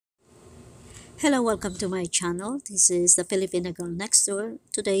Hello, welcome to my channel. This is the Filipina girl next door.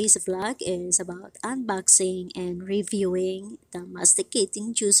 Today's vlog is about unboxing and reviewing the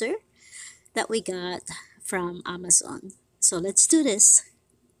masticating juicer that we got from Amazon. So let's do this.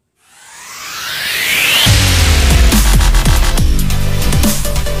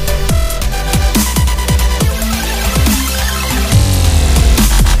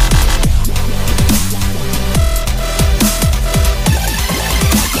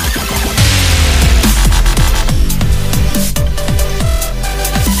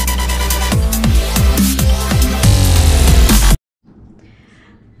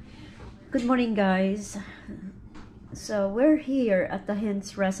 Good morning, guys. So we're here at the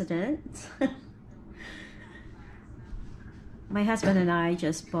Hintz residence. My husband and I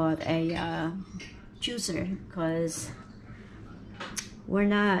just bought a juicer because we're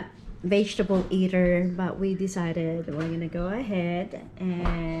not vegetable eater, but we decided we're gonna go ahead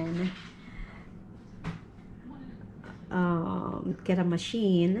and get a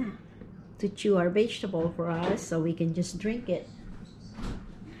machine to chew our vegetable for us so we can just drink it.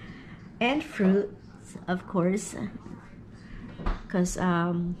 And fruit, of course, because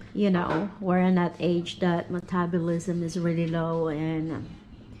you know, we're in that age that metabolism is really low and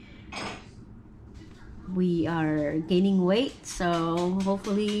we are gaining weight, so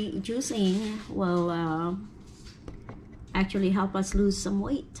hopefully juicing will actually help us lose some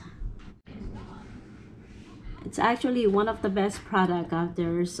weight. It's actually one of the best product out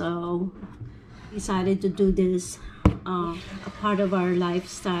there, so decided to do this a part of our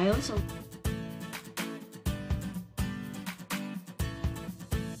lifestyle. So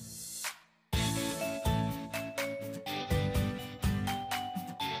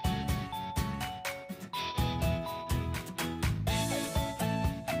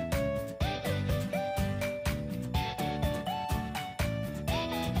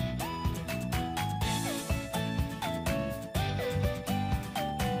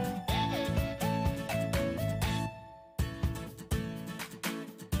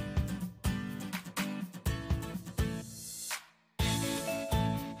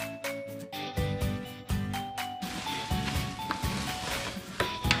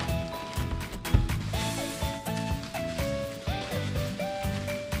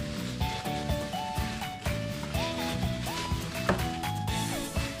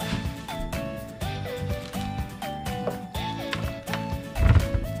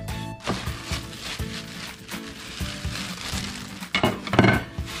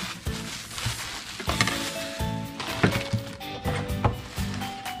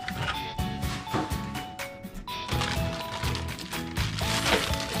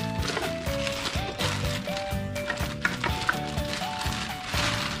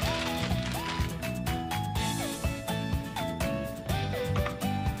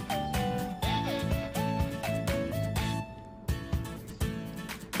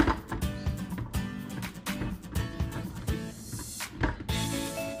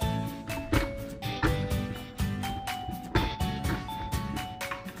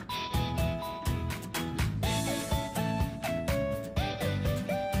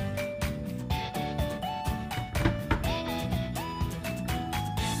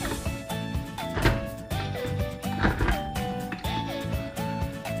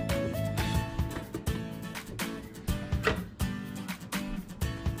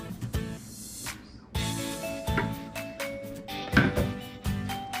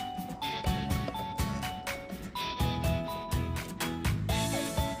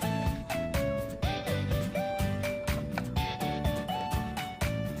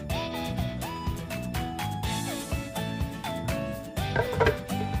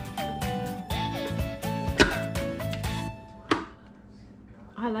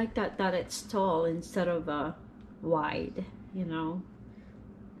I like that it's tall instead of wide, you know.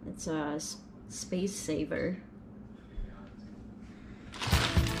 It's a space saver.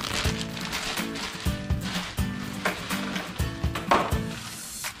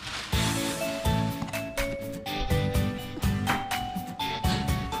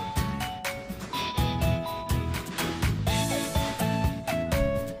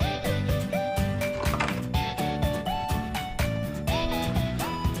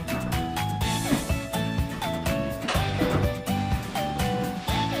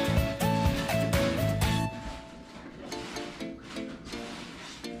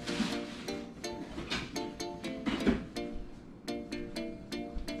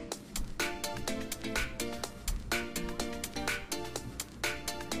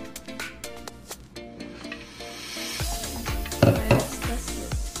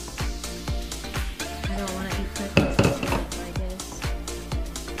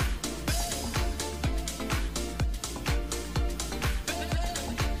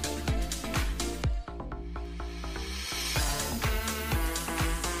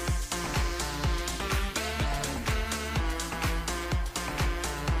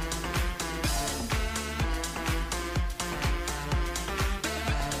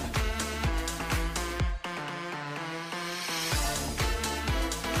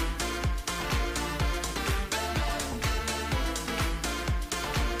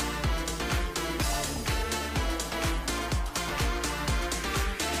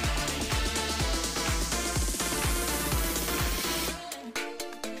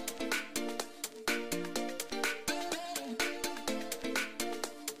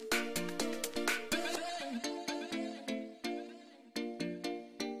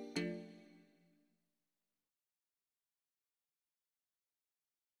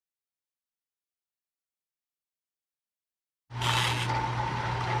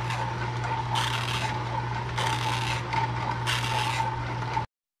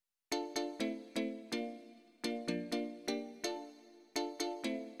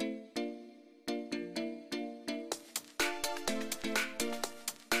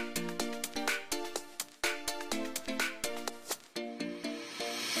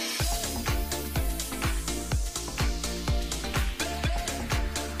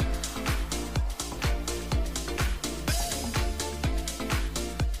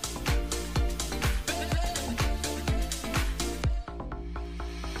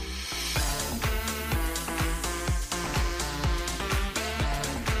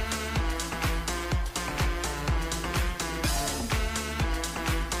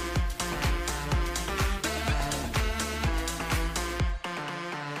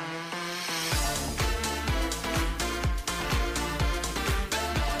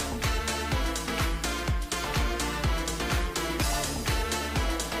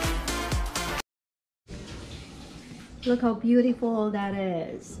 Look how beautiful that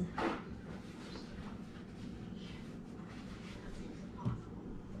is.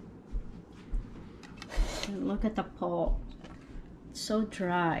 And look at the pulp. It's so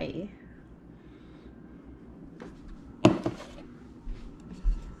dry.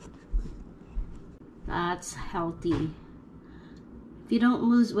 That's healthy. If you don't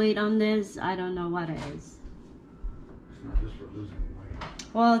lose weight on this, I don't know what is. It's not just for losing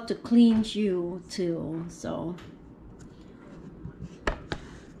weight. Well, to cleanse you too, so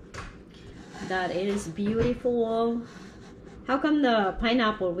that is beautiful. How come the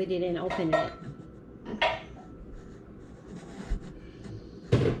pineapple we didn't open it?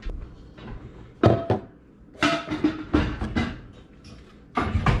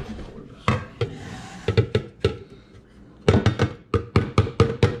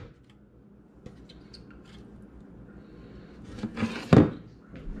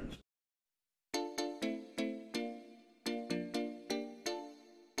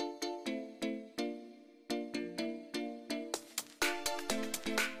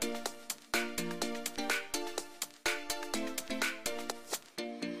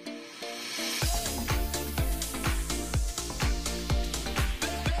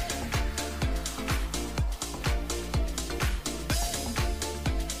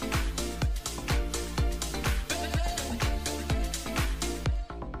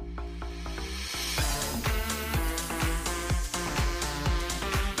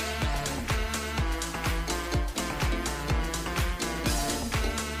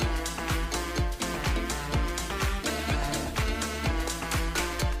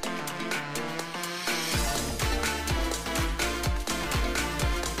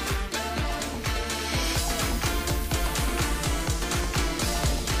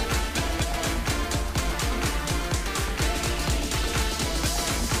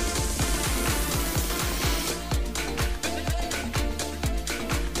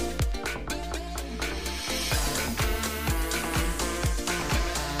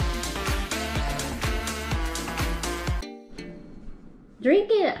 Drink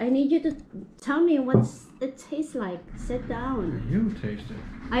it. I need you to tell me what's it tastes like. Sit down. You taste it.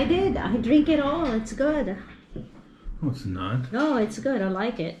 I did. I drink it all. It's good. No, it's not. No, it's good. I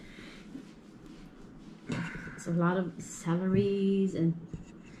like it. It's a lot of celeries and...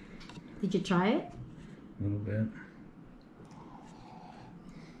 Did you try it? A little bit.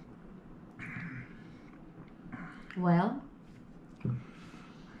 Well,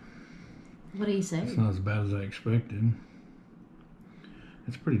 what do you say? It's not as bad as I expected.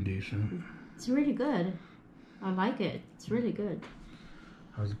 It's pretty decent. It's really good. I like it. It's really good.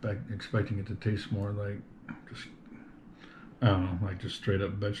 I was expecting it to taste more like just, I don't know, like just straight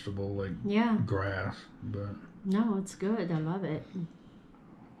up vegetable, like Yeah. grass. But No, it's good. I love it.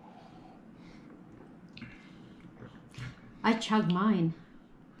 I chugged mine.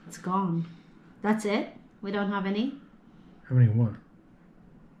 It's gone. That's it? We don't have any? how many what?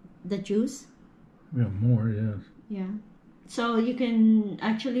 The juice? We have more, yes. Yeah. So you can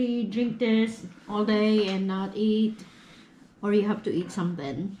actually drink this all day and not eat, or you have to eat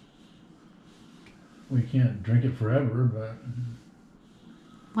something. We can't drink it forever, but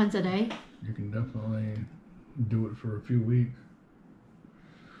Once a day? you can definitely do it for a few weeks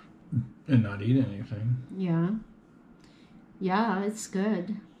and not eat anything. Yeah. Yeah, it's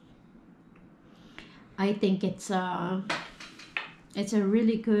good. I think it's a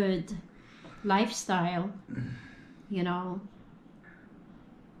really good lifestyle, you know,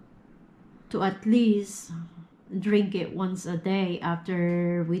 to at least drink it once a day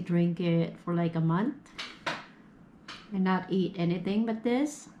after we drink it for like a month and not eat anything but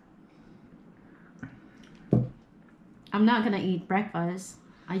this. I'm not gonna eat breakfast.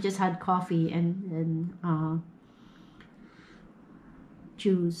 I just had coffee and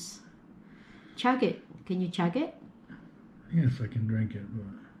juice. Chug it. Can you chug it? Yes, I can drink it, but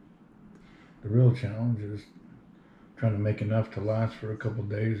the real challenge is trying to make enough to last for a couple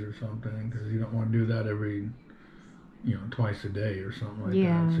days or something, because you don't want to do that every, twice a day or something like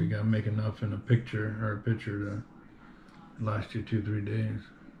Yeah. that. So you got to make enough in a pitcher to last you 2-3 days.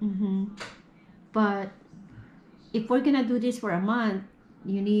 Mm-hmm. But if we're gonna do this for a month,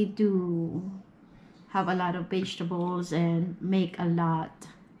 you need to have a lot of vegetables and make a lot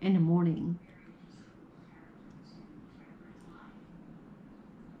in the morning.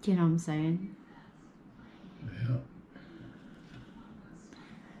 Do you know what I'm saying? Yeah.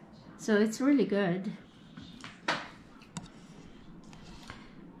 So it's really good.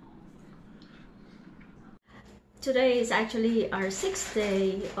 Today is actually our 6th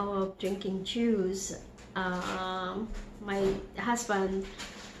day of drinking juice. My husband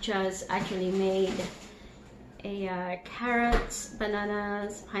just actually made carrots,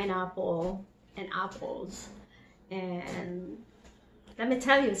 bananas, pineapple, and apples. And let me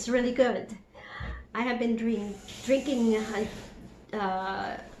tell you, it's really good. I have been drinking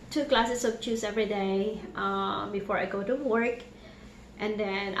 2 glasses of juice every day before I go to work. And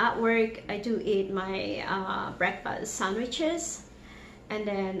then at work, I do eat my breakfast sandwiches. And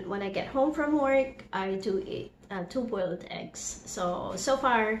then when I get home from work, I do eat 2 boiled eggs. So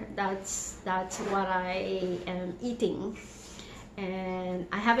far, that's what I am eating. And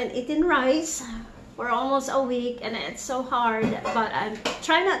I haven't eaten rice for almost a week, and it's so hard, but I'm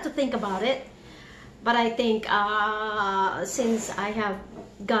trying not to think about it. But I think since I have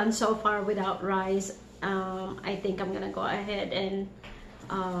gone so far without rice, I think I'm gonna go ahead and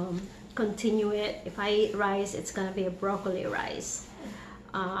continue it. If I eat rice, it's gonna be a broccoli rice.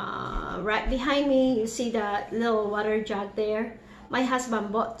 Right behind me, you see that little water jug there. My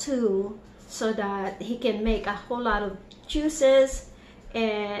husband bought 2 so that he can make a whole lot of juices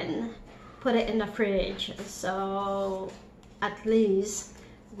and put it in the fridge. So at least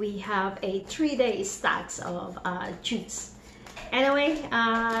we have a 3-day stacks of juice. Anyway,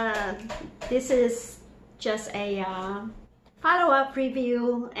 this is just a follow-up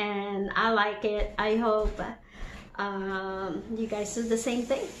review, and I like it. I hope you guys do the same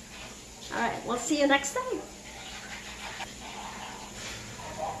thing. All right, we'll see you next time.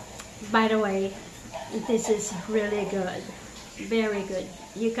 By the way, this is really good, very good.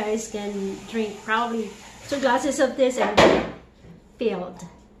 You guys can drink probably 2 glasses of this and get filled.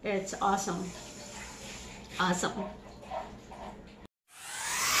 It's awesome.